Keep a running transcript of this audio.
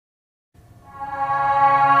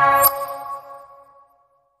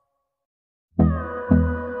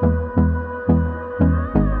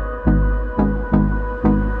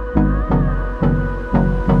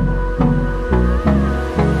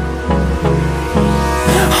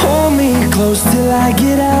close till I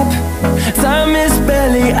get up. Time is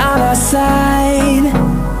barely on our side.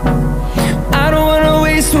 I don't wanna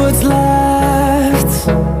waste what's left.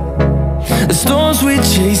 The storms we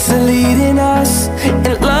chase are leading us,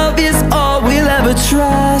 and love is all we'll ever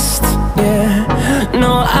trust. Yeah,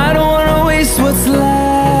 no, I don't wanna waste what's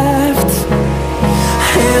left.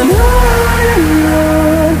 And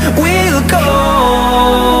on we'll go,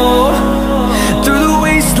 through the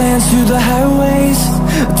wastelands, through the highways,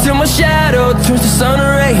 till my shadow turns to sun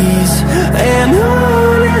rays. And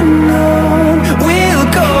on we'll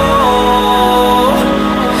go,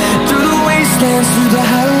 through the wastelands, through the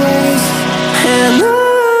highways, and on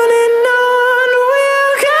we'll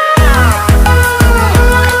go.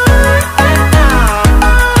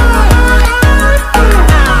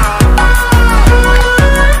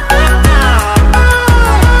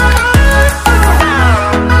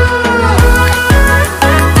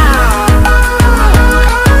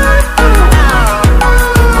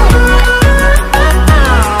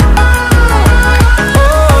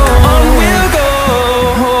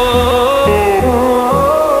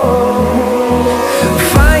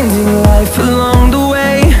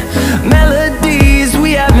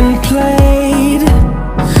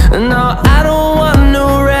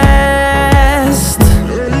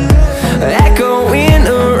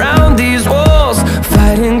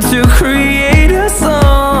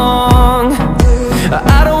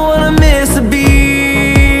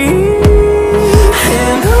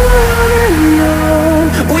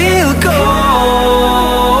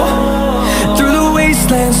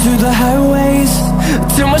 Through the highways,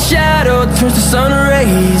 till my shadow turns to sun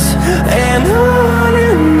rays. And on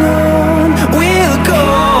we'll go,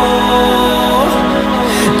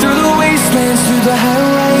 through the wastelands, through the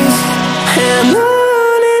highways, and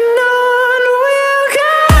on we'll go.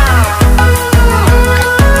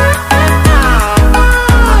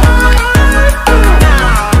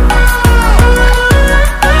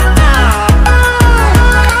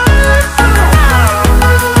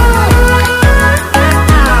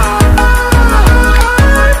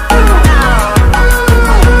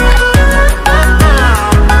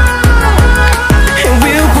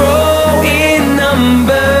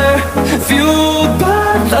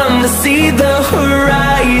 See the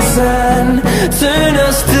horizon turn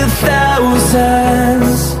us to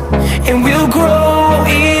thousands, and we'll grow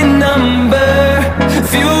in number,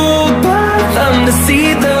 fueled by them. To see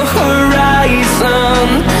the horizon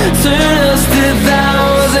turn us to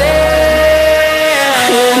thousands,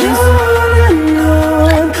 and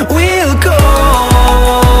on we'll go,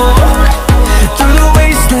 through the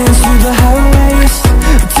wastelands, through the highways,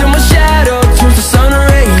 till my shadow turns to sun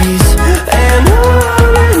rays. And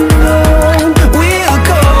on we'll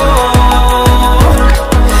go,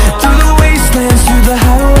 through the wastelands, through the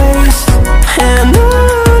highways, and on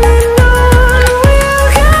we'll go.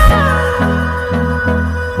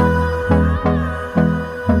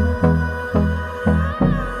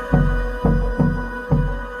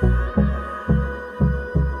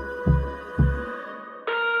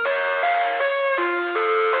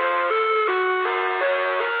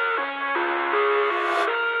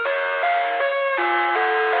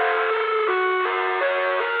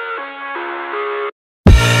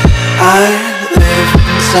 I live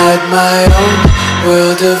inside my own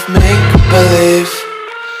world of make-believe.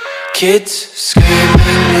 Kids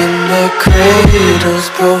screaming in the cradles,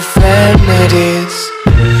 profanities.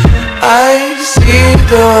 I see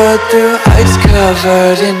the world through eyes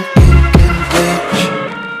covered in ink and bleach.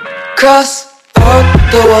 Cross out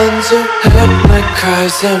the ones who heard my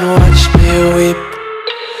cries and watched me weep.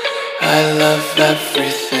 I love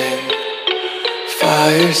everything.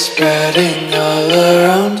 Fire spreading all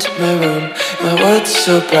around my room. My world's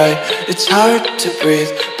so bright, it's hard to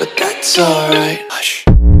breathe, but that's alright. Hush.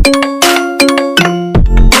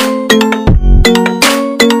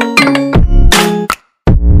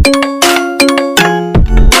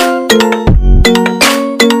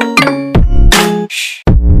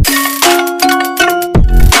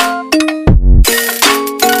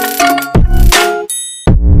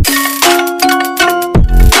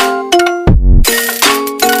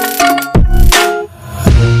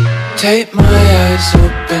 Take my eyes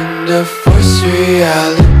open to force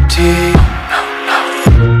reality.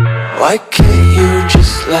 Why can't you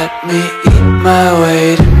just let me eat my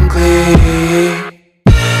weight in glee?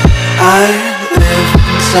 I live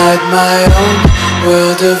inside my own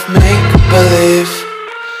world of make-believe.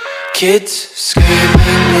 Kids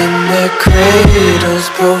screaming in their cradles,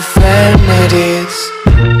 profanities.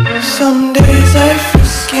 Some days I feel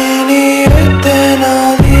skinnier than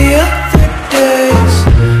all the other days.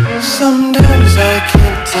 Sometimes I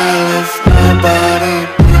can't tell if my body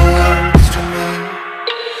belongs to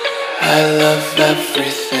of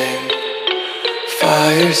everything.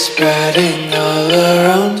 Fire spreading all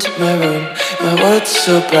around my room. My world's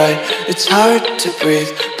so bright, it's hard to breathe,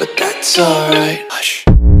 but that's alright. Hush.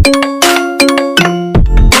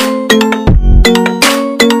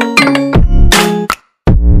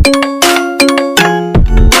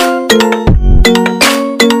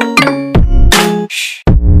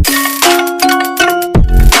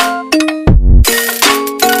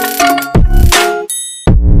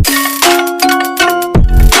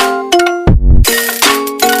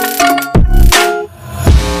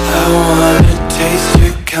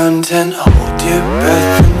 Content, hold your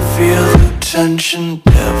breath and feel the tension.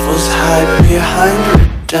 Devils hide behind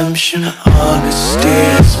redemption. Honesty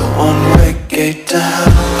is a one-way gate to hell.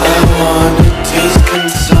 I wanna taste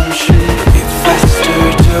consumption. Breathe faster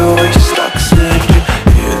to waste oxygen.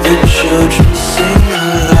 Hear the children sing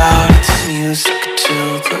aloud. It's music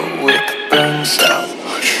till the wick burns out.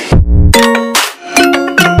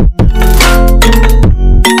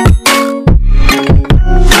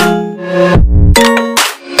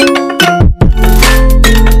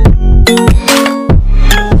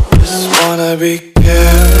 Be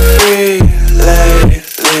carefree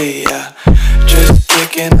lately, yeah. Just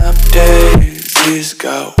picking up daisies.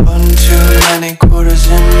 Got one too many quarters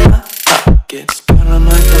in my pockets. Counting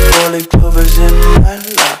like the 4-leaf clovers in my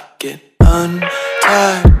locket.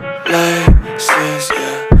 Untied laces,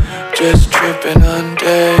 yeah. Just tripping on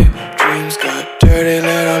daydreams. Got dirty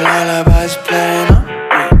little lullabies playing on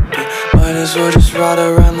repeat. Might as well just ride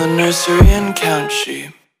around the nursery and count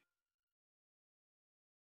sheep.